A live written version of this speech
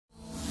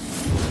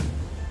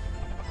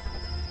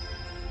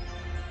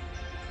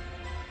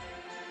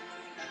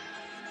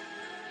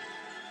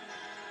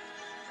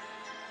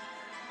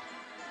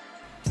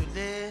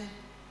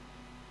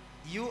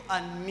You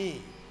and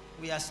me,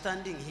 we are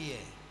standing here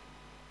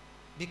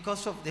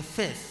because of the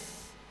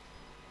faith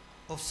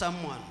of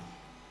someone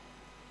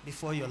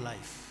before your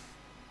life.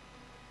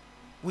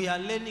 We are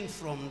learning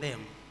from them,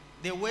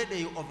 the way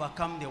they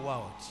overcome the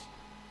world,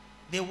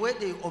 the way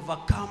they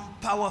overcome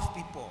powerful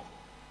people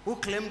who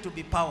claim to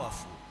be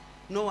powerful.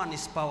 No one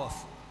is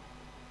powerful,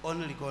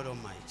 only God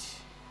Almighty.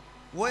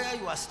 Where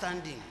you are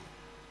standing,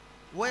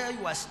 where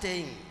you are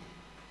staying,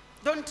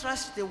 don't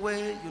trust the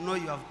way you know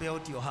you have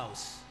built your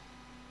house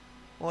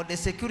or the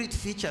security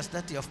features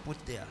that you have put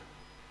there.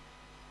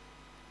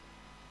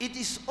 It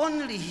is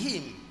only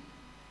Him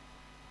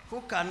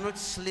who cannot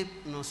sleep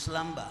nor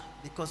slumber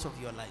because of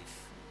your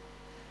life.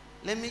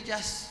 Let me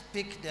just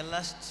pick the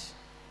last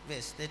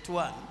verse,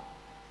 31,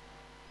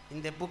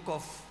 in the book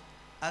of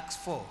Acts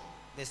 4,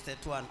 verse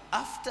 31.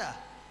 After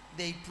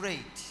they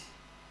prayed,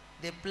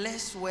 the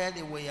place where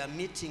they were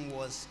meeting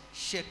was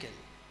shaken,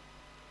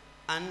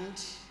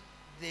 and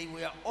they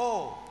were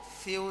all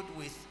filled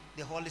with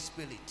the Holy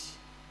Spirit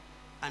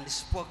and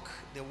spoke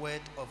the word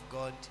of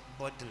God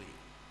boldly.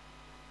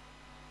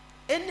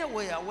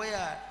 Anywhere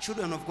where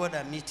children of God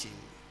are meeting,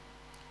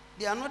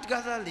 they are not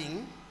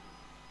gathering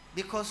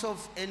because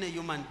of any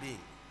human being.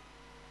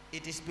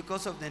 It is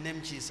because of the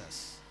name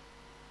Jesus.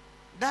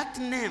 That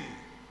name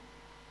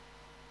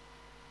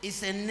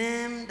is a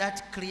name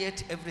that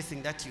creates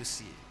everything that you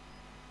see.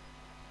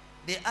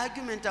 The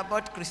argument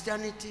about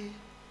Christianity,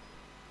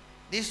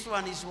 this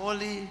one is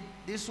holy,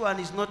 this one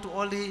is not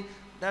holy,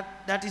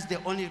 that is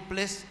the only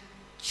place.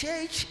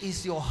 Church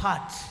is your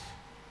heart,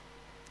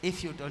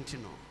 if you don't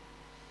know.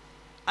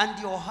 And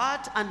your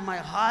heart and my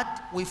heart,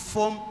 we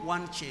form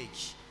one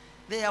church.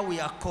 There we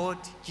are called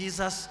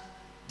Jesus'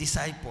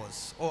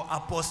 disciples or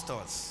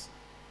apostles.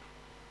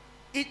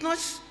 It's not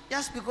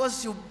just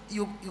because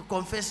you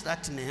confess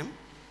that name,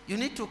 you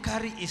need to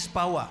carry His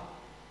power.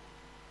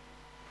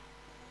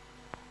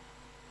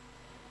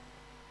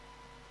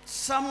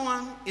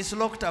 Someone is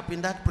locked up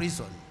in that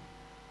prison.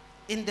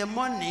 In the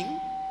morning,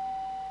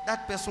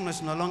 that person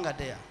is no longer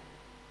there.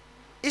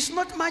 It's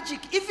not magic.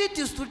 If it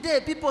is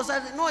today, people say,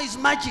 no, it's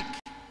magic.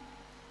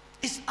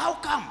 It's how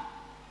come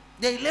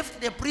they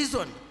left the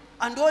prison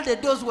and all the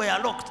doors were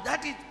locked.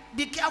 That is,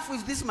 be careful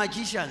with these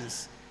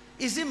magicians.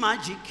 Is it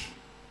magic?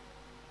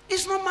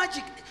 It's not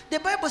magic. The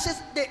Bible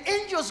says the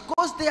angels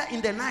goes there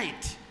in the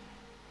night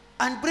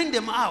and bring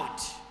them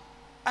out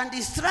and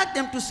instruct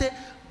them to say,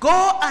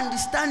 go and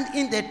stand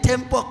in the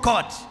temple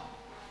court.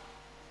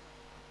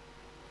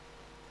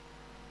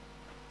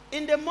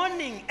 In the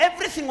morning,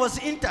 everything was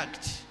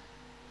intact.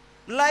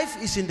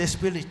 Life is in the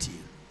spirit.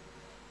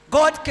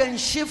 God can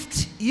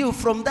shift you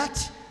from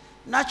that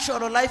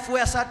natural life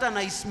where Satan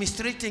is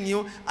mistreating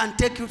you and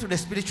take you to the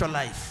spiritual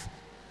life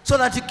so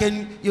that you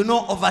can,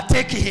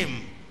 overtake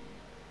him.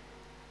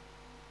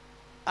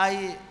 How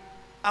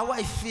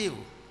I feel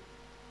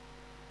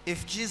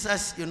if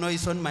Jesus,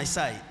 is on my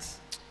side.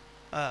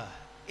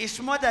 It's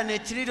more than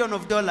 $1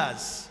 trillion.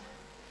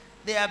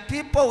 There are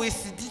people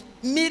with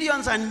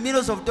millions and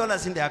millions of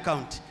dollars in their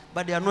account,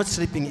 but they are not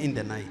sleeping in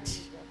the night.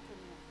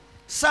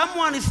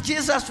 Someone is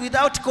Jesus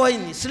without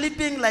coin,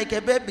 sleeping like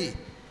a baby.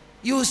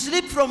 You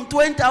sleep from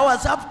 20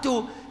 hours up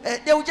to,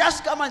 they will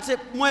just come and say,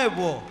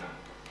 Muevo,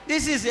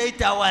 this is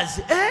 8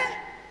 hours.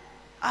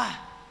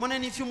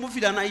 If you move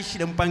it and I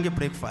should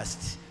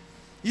breakfast.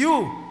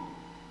 You,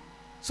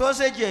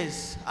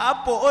 sausages,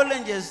 apple,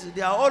 oranges,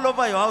 they are all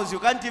over your house. You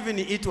can't even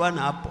eat one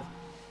apple.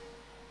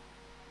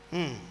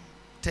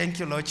 Thank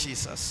you, Lord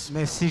Jesus.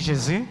 Merci,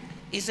 Jésus.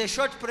 It's a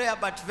short prayer,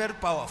 but very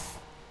powerful.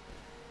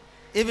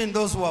 Even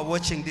those who are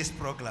watching this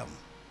program.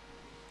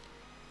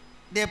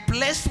 The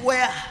place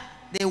where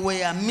they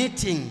were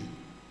meeting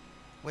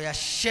were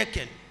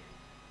shaken.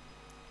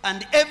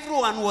 And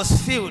everyone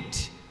was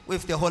filled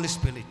with the Holy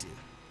Spirit.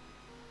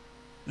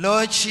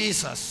 Lord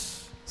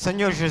Jesus.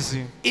 Seigneur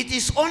Jésus. It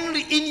is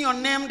only in your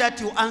name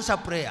that you answer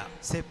prayer.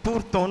 C'est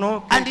pour ton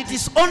nom. And it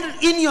is only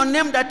in your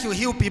name that you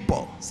heal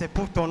people. C'est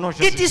pour ton nom,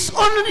 Jésus. It is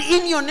only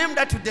in your name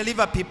that you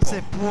deliver people.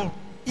 C'est pour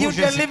you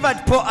Jésus.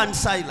 Delivered Paul and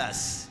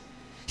Silas.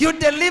 You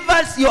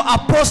delivered your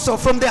apostle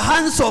from the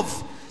hands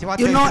of,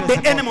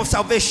 the enemy of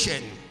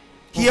salvation.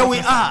 Here we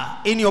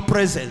are in your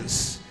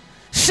presence,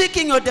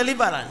 seeking your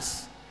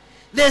deliverance.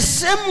 The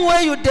same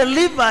way you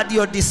delivered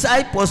your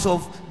disciples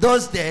of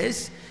those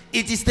days,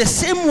 it is the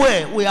same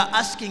way we are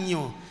asking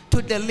you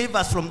to deliver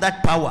us from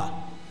that power.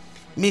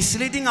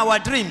 Misleading our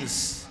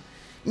dreams,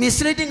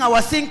 misleading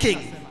our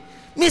thinking,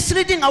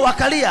 misleading our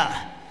career,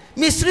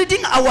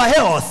 misleading our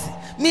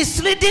health,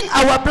 misleading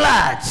our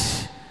blood.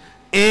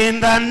 In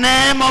the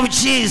name of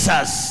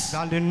Jesus.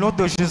 Dans le nom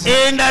de Jésus.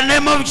 In the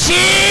name of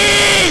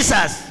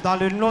Jesus. Dans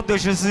le nom de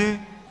Jésus.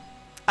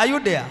 Are you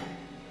there?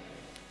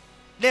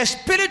 The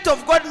Spirit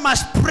of God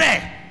must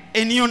pray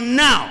in you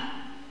now.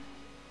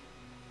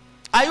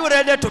 Are you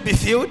ready to be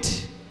filled?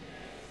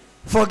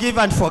 Forgive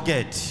and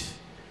forget.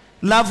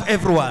 Love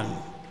everyone.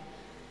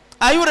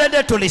 Are you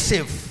ready to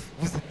receive?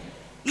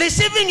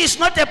 Receiving is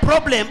not a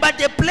problem, but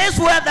the place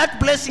where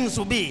that blessing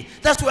should be,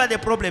 that's where the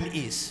problem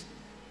is.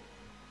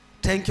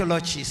 Thank you,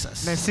 Lord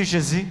Jesus. Merci,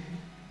 Jésus.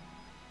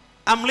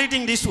 I'm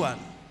reading this one.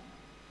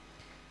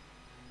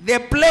 The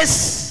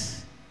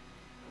place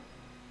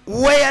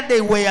where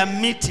they were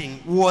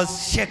meeting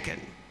was shaken.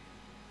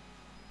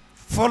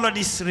 Follow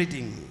this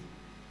reading.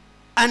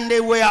 And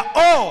they were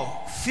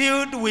all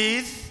filled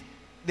with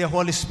the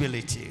Holy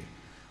Spirit.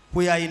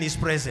 We are in His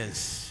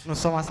presence. Nous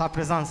sommes à sa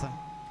présence.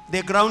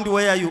 The ground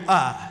where you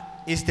are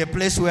is the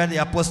place where the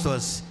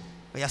apostles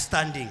were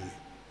standing.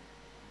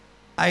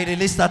 I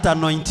release that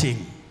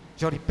anointing.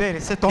 Je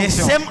libère cette The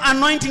onction. same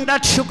anointing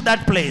that shook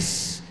that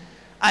place,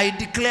 I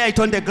declare it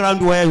on the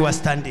ground where you are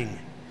standing.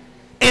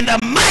 In the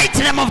mighty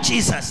name of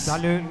Jesus. Dans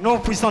le nom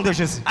puissant de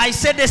Jésus. I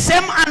said the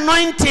same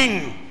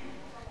anointing,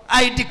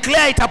 I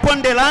declare it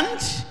upon the land,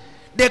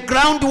 the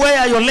ground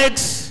where your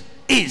legs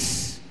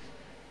is.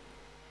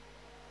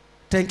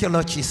 Thank you,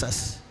 Lord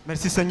Jesus.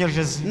 Merci Seigneur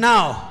Jésus.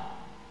 Now,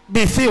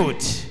 be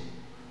filled.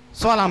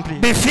 Sois rempli.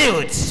 Be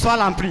filled. Sois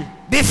rempli.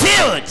 Be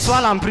filled.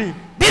 Sois rempli.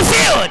 Be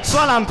filled.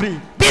 Sois rempli.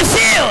 Be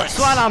filled.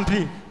 Sois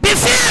rempli. Be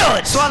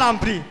filled. Sois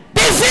rempli.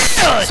 Be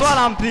filled. Sois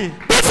rempli.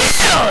 Be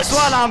filled.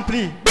 Sois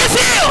rempli. Be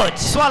filled.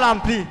 Sois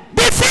rempli.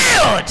 Be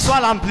filled. Sois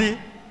rempli.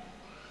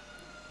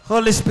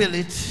 Holy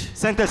Spirit,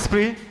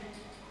 Saint-Esprit,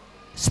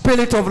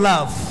 Spirit of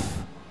love,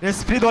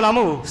 l'esprit de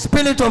l'amour,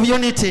 Spirit of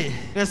unity,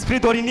 l'esprit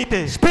de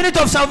l'unité, Spirit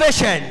of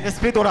salvation,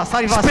 l'esprit de la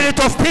salvation, Spirit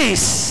of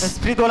peace,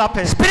 l'esprit de la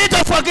paix, Spirit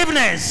of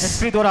forgiveness,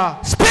 l'esprit de la,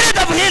 Spirit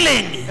of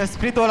healing,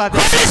 l'esprit de la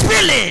Holy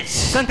Spirit,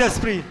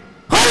 Saint-Esprit,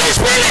 Holy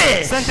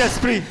Spirit,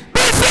 Saint-Esprit, be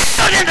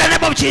filled in the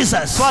name of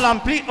Jesus. sois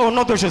rempli au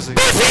nom de Jésus.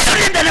 Be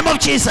filled in the name of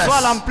Jesus. Sois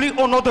rempli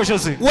au nom de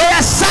Jésus.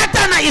 Where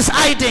Satan is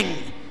hiding,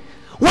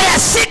 where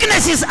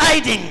sickness is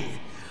hiding,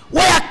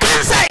 where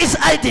cancer is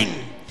hiding,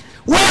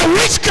 where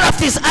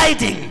witchcraft is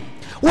hiding,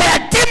 where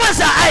demons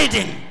are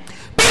hiding,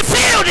 be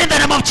filled in the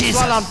name of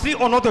Jesus. Sois rempli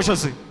au nom de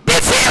Jésus. Be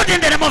filled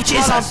in the name of Sois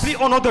Jesus. rempli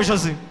au nom de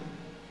Jésus.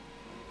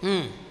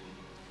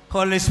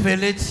 Holy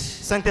Spirit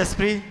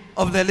Saint-Esprit,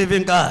 of the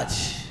living God.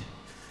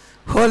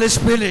 Holy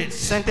Spirit.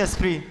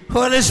 Saint-Esprit,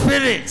 Holy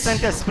Spirit.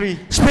 Saint-Esprit,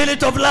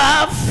 Spirit of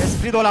love.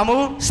 esprit de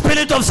l'amour,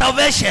 Spirit of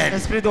salvation.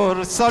 esprit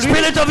de salut,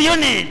 Spirit of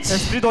unity.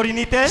 esprit de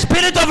l'unité,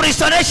 Spirit of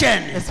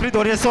restoration. esprit de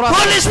restauration.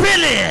 Holy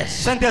Spirit.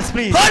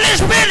 Saint-Esprit, Holy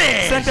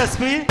Spirit.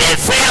 Saint-Esprit, Be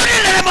filled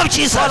in the name of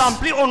Jesus. sois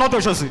rempli au nom de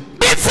Jésus.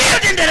 Be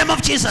filled in the name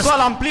of Jesus. Sois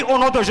rempli au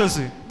nom de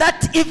Jésus.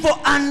 That evil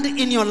hand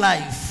in your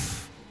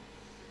life,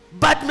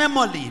 bad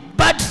memory,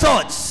 bad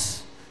thoughts,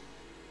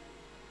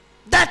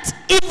 that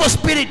evil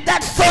spirit,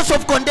 that thoughts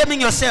of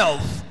condemning yourself,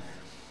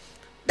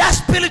 that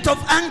spirit of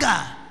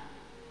anger,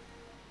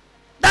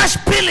 that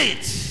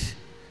spirit,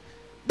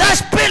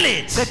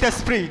 Cet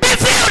esprit, be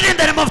filled in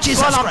the name of Jesus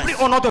sois rempli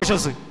Christ. au nom de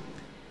Jésus.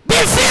 Be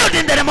filled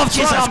in the name of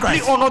Sois Jesus rempli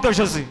Christ. au nom de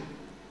Jésus.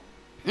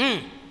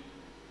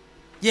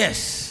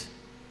 Yes.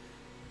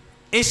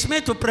 It's me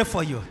to pray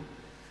for you.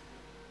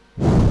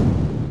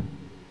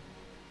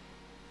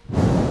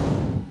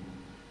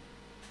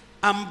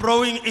 I'm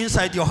blowing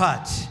inside your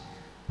heart.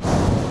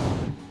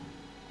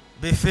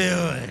 Be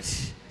filled.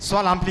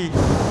 Sois rempli.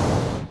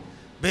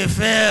 Be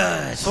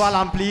filled. Sois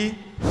rempli.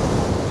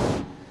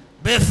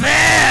 Be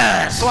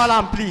filled. Sois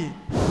rempli.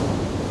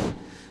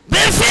 Be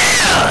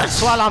filled.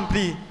 Sois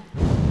rempli.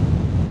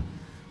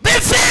 Be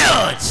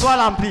filled. Sois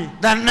rempli.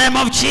 The name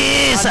of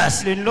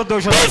Jesus. Le nom de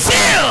Be Jésus.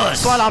 filled.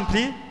 Sois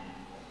rempli.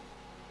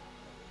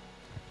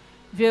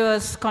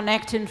 Viewers,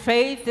 connect in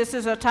faith. This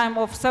is a time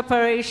of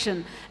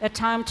separation, a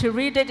time to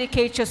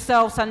rededicate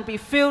yourselves and be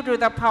filled with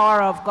the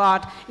power of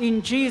God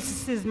in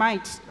Jesus'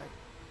 might.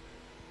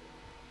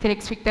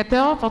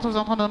 Téléspectateurs, pour tous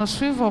entendre nous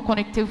suivre,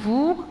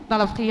 connectez-vous dans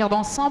la prière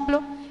d'ensemble.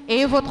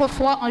 Ayez votre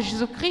foi en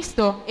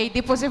Jésus-Christ et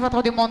déposez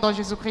votre demande en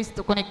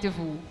Jésus-Christ.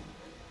 Connectez-vous.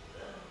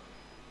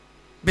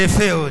 Be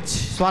filled.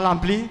 Sois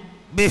rempli.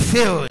 Be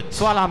filled.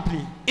 Sois rempli.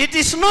 It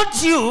is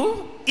not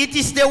you, it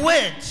is the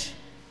word.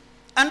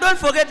 And don't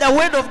forget, the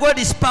word of God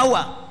is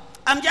power.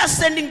 I'm just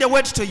sending the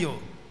word to you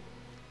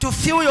to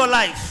fill your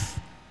life.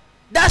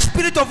 That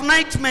spirit of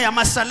nightmare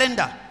must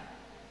surrender.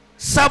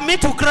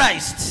 Submit to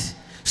Christ.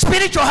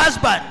 Spiritual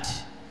husband,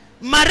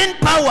 marine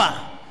power,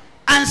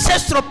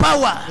 ancestral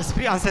power,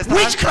 Esprit ancestral.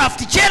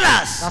 witchcraft,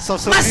 jealous, La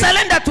sorcellerie. must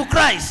surrender to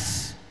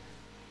Christ.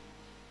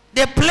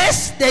 The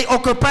place they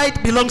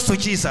occupied belongs to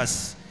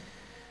Jesus.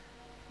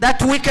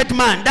 That wicked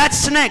man, that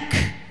snake,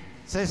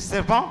 C'est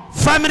serpent.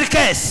 family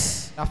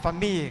curse. La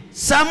famille.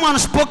 Someone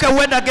spoke a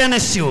word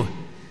against you.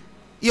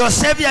 Your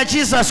Savior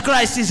Jesus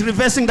Christ is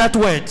reversing that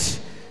word.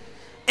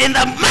 In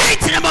the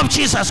mighty name of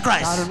Jesus Dans le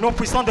Christ. nom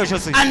puissant de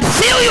Jésus. And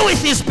fill you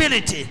with His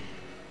Spirit.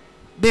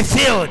 Be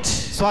filled.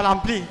 Sois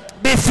rempli.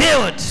 Be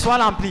filled. Sois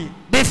rempli.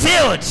 Be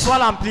filled. Sois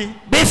rempli.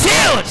 Be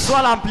filled.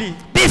 Sois rempli.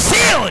 Be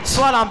filled.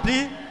 Sois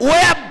rempli.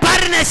 Where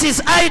barrenness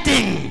is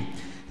hiding,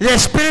 the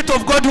Spirit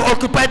of God will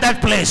occupy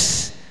that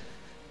place.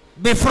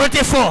 Be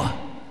fruitful.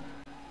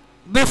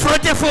 Be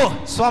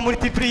fruitful. Sois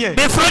multiplié.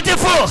 Be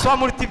fruitful. Sois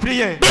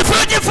multiplié. Be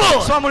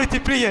fruitful. Sois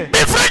multiplié. Be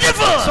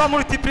fruitful. Sois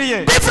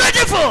multiplié. Be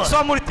fruitful.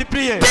 Sois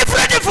multiplié. Be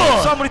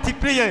fruitful. Sois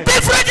multiplié. Be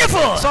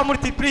fruitful. Sois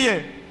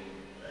multiplié.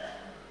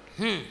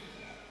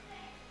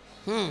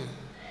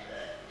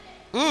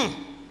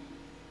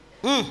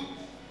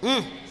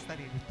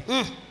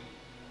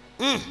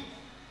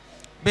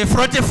 Be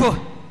fruitful.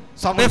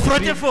 Sois Be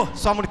multiplié. fruitful.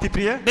 Sois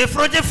multiplié. Be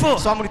fruitful.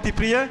 Sois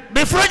multiplié.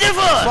 Be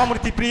fruitful. Sois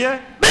multiplié.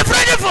 Be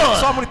fruitful.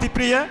 Sois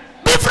multiplié.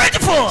 Be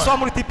fruitful. Sois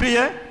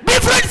multiplié. Be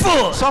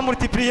fruitful. Sois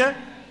multiplié.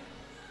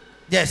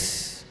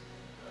 Yes.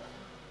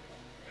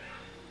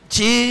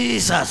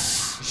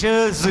 Jesus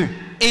Jésus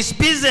is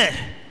busy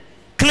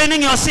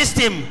cleaning your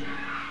system,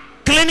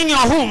 cleaning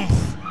your womb,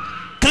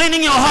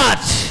 cleaning your heart,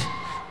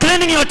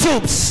 cleaning your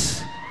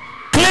tubes,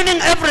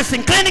 cleaning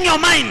everything, cleaning your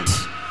mind,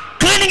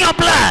 cleaning your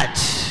blood.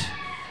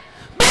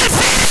 Be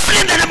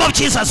filled in the name of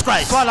Jesus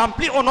Christ. sois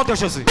rempli au nom de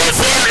Jésus. Be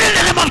filled in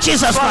the name of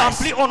Jesus Sois Christ.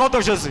 rempli au nom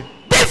de Jésus.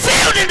 Be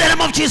filled in the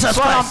name of Jesus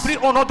Sois Christ. rempli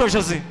au nom de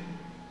Jésus.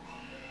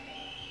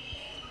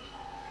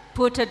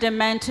 Put a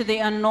demand to the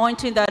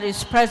anointing that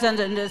is present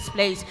in this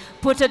place.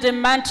 Put a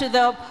demand to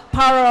the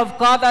power of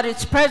God that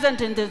is present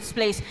in this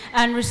place.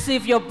 And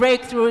receive your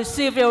breakthrough,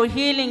 receive your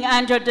healing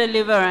and your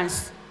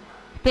deliverance.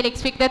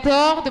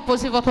 Téléspectateurs,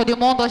 déposez votre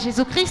demande en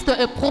Jésus-Christ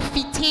et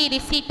profitez des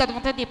sites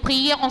adventices des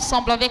prières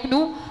ensemble avec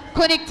nous.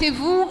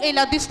 Connectez-vous et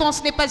la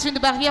distance n'est pas une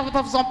barrière, ne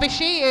va pas vous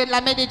empêcher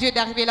la main de Dieu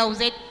d'arriver là où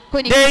vous êtes.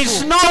 There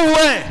is Connectez-vous. no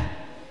way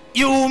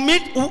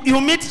you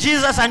meet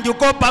Jesus and you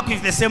go back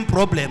with the same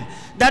problem.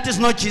 That is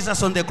not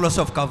Jesus on the cross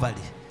of Calvary.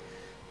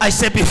 I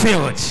say be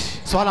filled.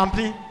 Sois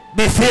rempli.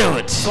 Be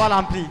filled. Sois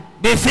rempli.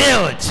 Be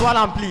filled. Sois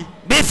rempli.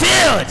 Be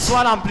filled.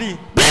 Sois rempli.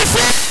 Be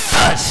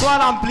filled. Sois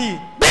rempli.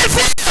 Be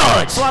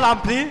filled. Sois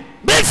rempli.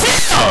 Be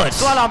filled.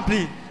 Sois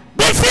rempli.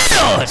 Be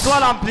filled. Sois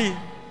rempli.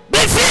 Be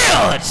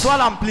filled. Sois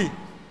rempli.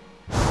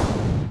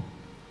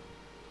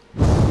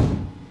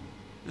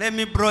 Let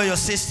me blow your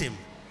system.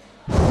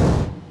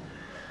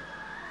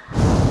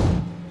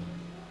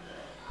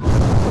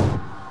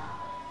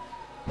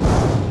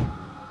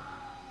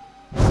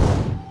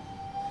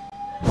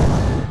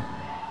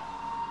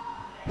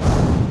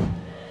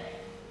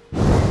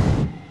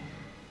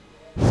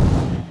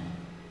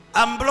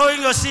 I'm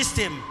blowing your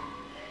system,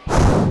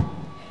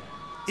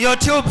 your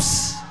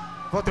tubes,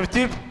 Votre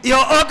tube, your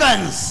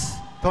organs.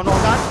 ton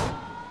organe,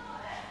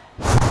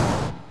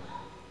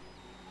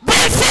 Be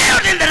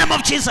filled in the name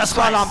of Jesus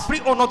sois Christ.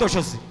 rempli au nom de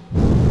Jésus.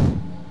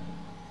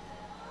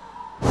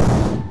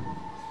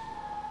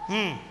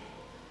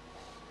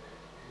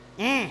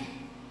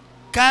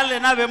 Kale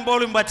na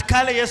bembolu but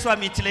kale Yesu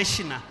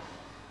amitileshina.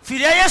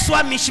 Filia Yesu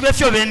amishibe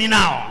fyo beni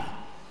now.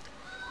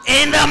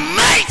 In the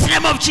mighty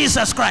name of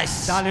Jesus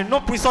Christ. Dans le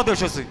nom puissant de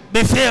Jésus.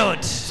 Be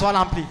filled. Sois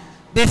rempli.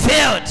 Be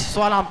filled.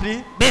 Sois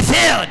rempli. Be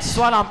filled.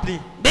 Sois rempli.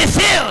 Be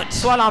filled.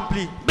 Sois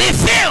rempli. Be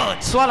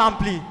filled. Sois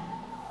rempli.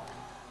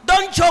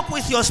 Don't joke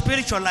with your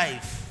spiritual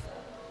life.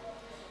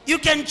 You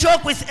can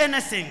joke with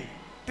anything,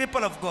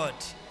 people of God.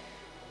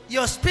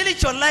 Your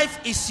spiritual life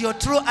is your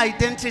true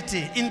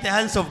identity in the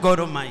hands of God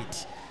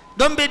Almighty.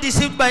 Don't be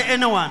deceived by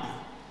anyone.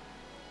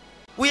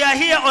 We are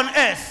here on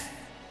earth.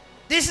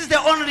 This is the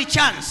only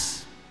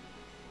chance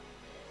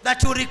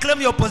that you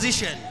reclaim your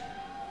position.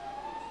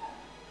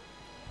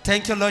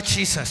 Thank you, Lord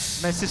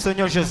Jesus. Merci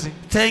Seigneur Jésus.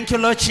 Thank you,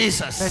 Lord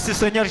Jesus. Merci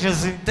Seigneur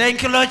Jésus.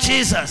 Thank you, Lord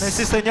Jesus.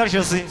 Merci Seigneur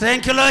Jésus.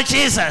 Thank you, Lord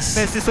Jesus.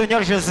 Merci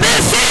Seigneur Jésus. Be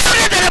filled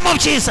in the name of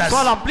Jesus.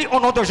 Sois rempli au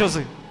nom de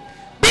Jésus.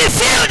 Be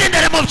filled in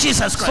the name of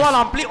Jesus Sois Christ.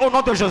 rempli au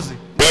nom de Jésus.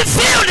 Be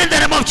filled in the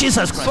name of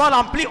Jesus Christ. Sois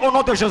rempli au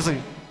nom de Jésus.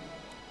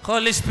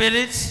 Holy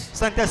Spirit,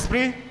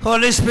 Saint-Esprit,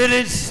 Holy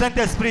Spirit,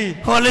 Saint-Esprit,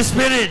 Holy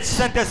Spirit,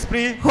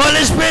 Saint-Esprit,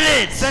 Holy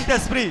Spirit,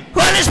 Saint-Esprit,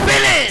 Holy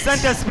Spirit,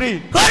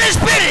 Saint-Esprit, Holy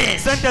Spirit,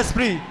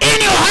 Saint-Esprit,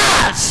 in your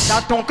hearts,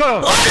 dans ton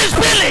cœur, Holy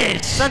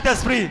Spirit,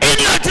 Saint-Esprit, in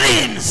your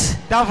dreams,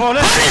 dans vos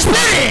lèvres, Holy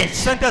Spirit,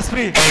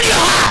 Saint-Esprit, in your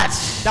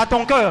hearts. dans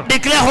ton cœur,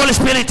 Declare Holy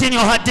Spirit in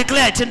your heart.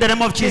 Declare it in the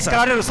name of Jesus.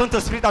 déclarez le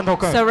Saint-Esprit dans ton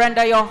cœur.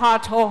 Surrender your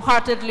heart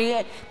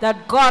wholeheartedly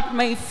that God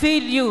may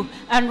fill you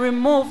and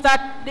remove that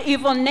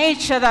evil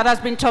nature that has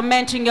been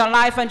tormenting your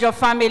life and your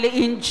family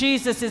in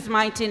Jesus'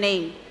 mighty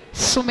name.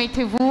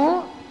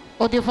 Soumettez-vous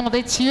au devant de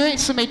Dieu,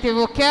 soumettez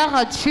vos cœurs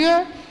à Dieu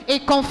et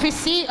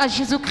confessez à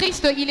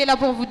Jésus-Christ. Il est là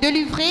pour vous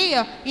délivrer,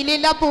 il est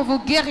là pour vous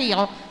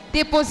guérir.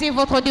 Déposez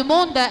votre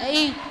demande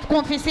et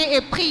confessez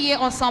et priez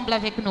ensemble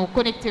avec nous.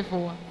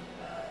 Connectez-vous.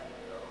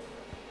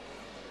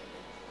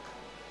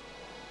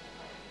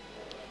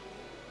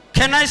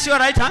 Can I see your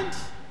right hand?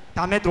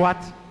 Ta main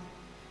droite.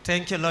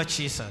 Thank you, Lord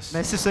Jesus.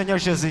 Merci Seigneur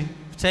Jésus.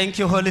 Thank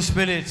you, Holy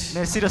Spirit.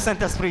 Merci le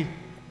Saint-Esprit.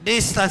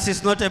 Distance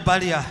is not a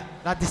barrier.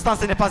 La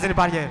distance n'est pas une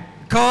barrière.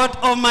 God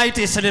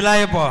Almighty is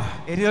reliable.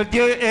 Et le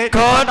Dieu est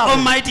God dépendable.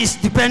 Almighty is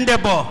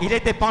dependable. Il est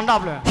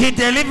dépendable. He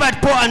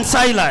delivered Paul and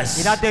Silas.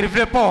 Il a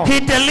délivré Paul. He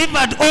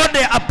delivered all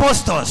the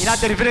apostles. Il a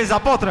délivré les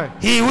apôtres.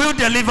 He will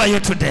deliver you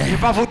Il today.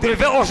 va vous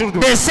délivrer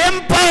aujourd'hui. The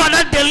same power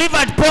that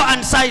delivered Paul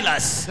and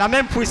Silas. La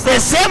même The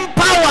puissance. same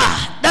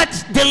power that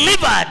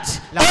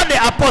delivered all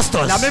the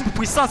apostles La même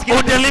puissance qui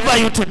will deliver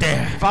you today.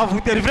 va vous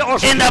délivrer In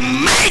aujourd'hui. the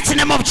mighty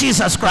name of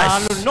Jesus Dans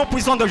Christ. le nom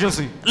puissant de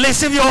Jésus.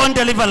 Receive your own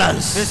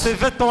deliverance.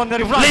 Recevez ton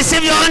délivrance.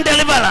 Receive your own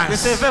deliverance.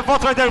 Recevez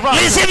votre délivrance.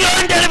 Receive your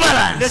own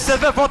deliverance.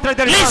 Recevez votre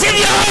délivrance. Receive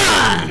your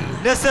own.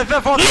 Recevez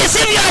votre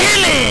Receive your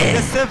healing.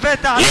 Recevez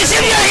ta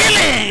Receive your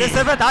healing.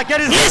 Recevez ta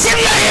guérison. Receive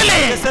your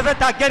healing. Recevez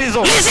ta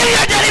guérison. Receive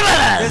your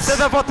deliverance.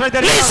 Recevez votre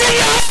délivrance. Receive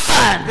your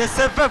hand.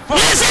 Recevez votre...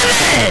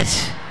 Receive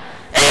it.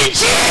 In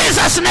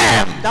Jesus'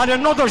 name. Dans le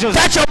nom de Jésus.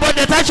 Touch your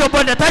body, touch your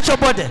body, touch your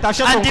body.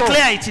 Tâchez And ton corps.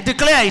 declare it,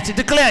 declare it,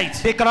 declare it.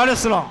 Déclarez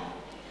cela.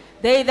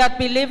 They that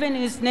believe in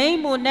his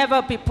name will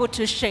never be put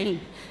to shame.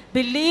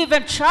 Believe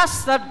and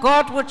trust that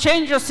God will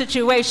change your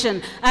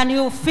situation and he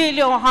will fill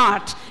your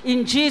heart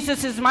in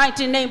Jesus'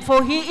 mighty name,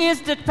 for he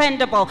is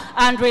dependable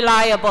and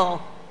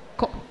reliable.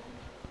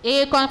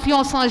 Et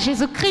confiance en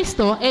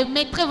Jésus-Christ. Et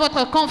mettrez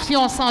votre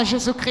confiance en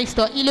Jésus-Christ.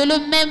 Il est le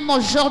même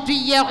aujourd'hui,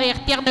 hier et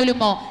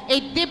éternellement.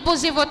 Et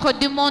déposez votre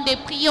demande et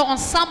prions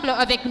ensemble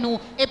avec nous.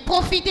 Et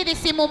profitez de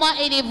ces moments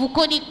et de vous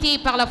connecter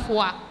par la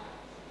foi.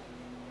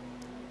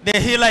 The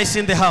healer is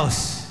in the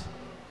house.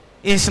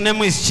 His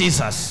name is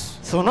Jesus.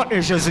 Son nom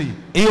est Jésus.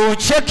 You will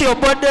check your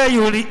body,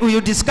 you will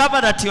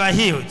discover that you are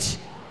healed.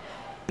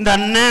 In the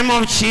name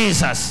of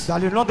Jesus. Dans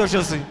le nom de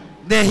Jésus.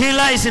 The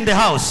healer is in the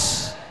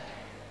house.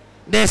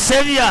 The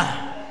Savior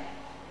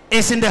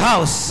is in the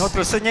house.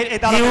 Notre Seigneur est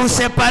dans la He will maison.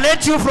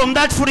 separate you from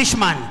that foolish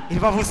man. Il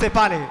va vous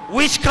séparer.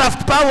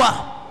 Witchcraft power,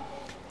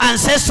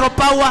 ancestral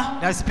power,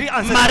 L'esprit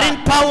marine ancestral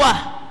power,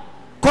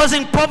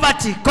 causing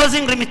poverty,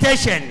 causing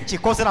limitation. qui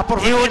cause la He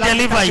pauvreté will et la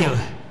deliver you.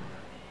 limitation.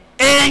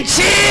 In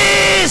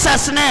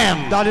Jesus'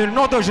 name. Dans le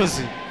nom de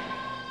Jésus.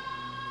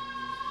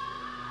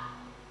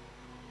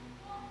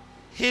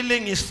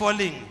 Healing is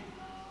falling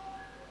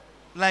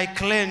like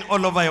rain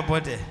all over your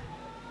body.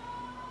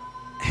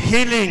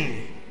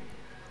 Healing,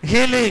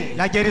 healing,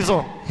 La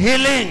guérison.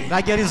 healing,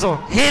 La guérison.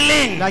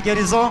 healing, La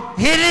guérison.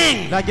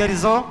 healing, La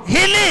guérison.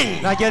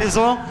 healing, La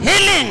guérison.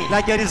 healing,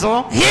 La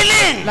guérison.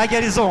 healing, La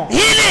guérison.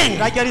 healing,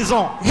 La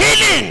guérison.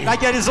 healing, La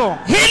guérison.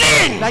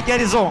 healing, La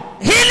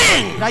guérison.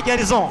 healing, La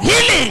guérison.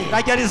 healing,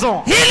 La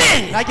guérison.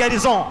 healing, La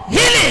guérison.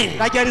 healing.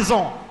 La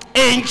guérison.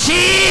 In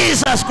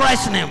Jesus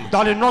Christ's name.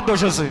 Dans le nom de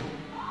Jésus.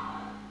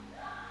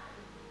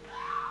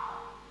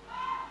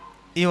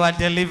 You are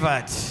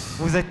delivered.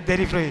 Vous êtes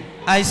délivrés.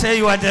 I say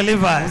you are Vous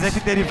delivered.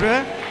 êtes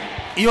délivrés.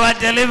 You are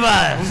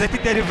delivered. Vous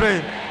êtes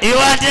délivrés. You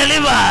are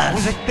delivered.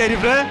 Vous êtes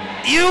délivrés.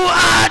 You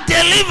are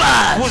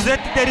delivered. Vous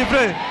êtes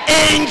délivrés.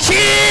 In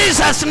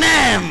Jesus'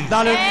 name.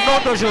 Dans le nom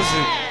de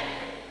Jésus.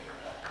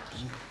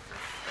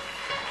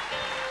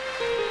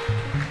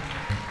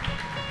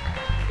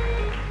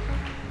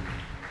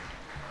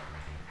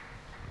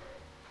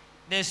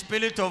 The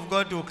Spirit of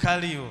God will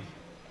carry you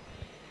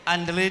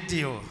and lead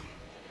you,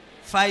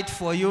 fight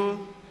for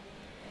you,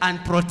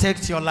 and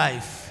protect your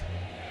life.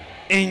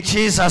 In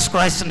Jesus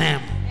Christ's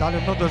name. Dans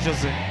le nom de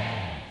Jésus.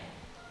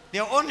 The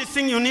only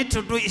thing you need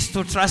to do is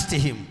to trust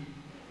Him.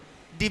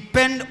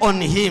 Depend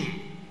on Him.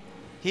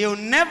 He will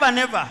never,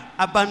 never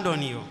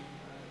abandon you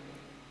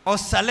or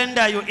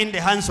surrender you in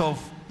the hands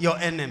of your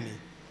enemy.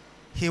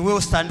 He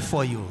will stand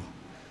for you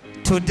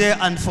today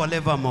and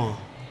forevermore.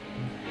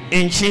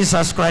 In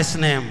Jesus Christ's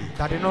name.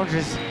 Dans le nom de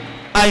Jésus.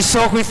 I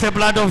soak with the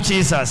blood of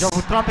Jesus. Je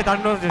vous trempe dans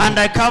le nom de Jésus. And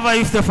I cover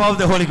you with the fire of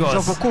the Holy Je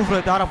vous Ghost.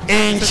 couvre dans la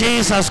In puissance.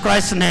 Jesus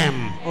Christ's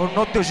name. Au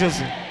nom de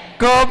Jésus.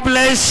 God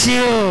bless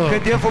you. Que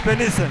Dieu vous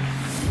bénisse.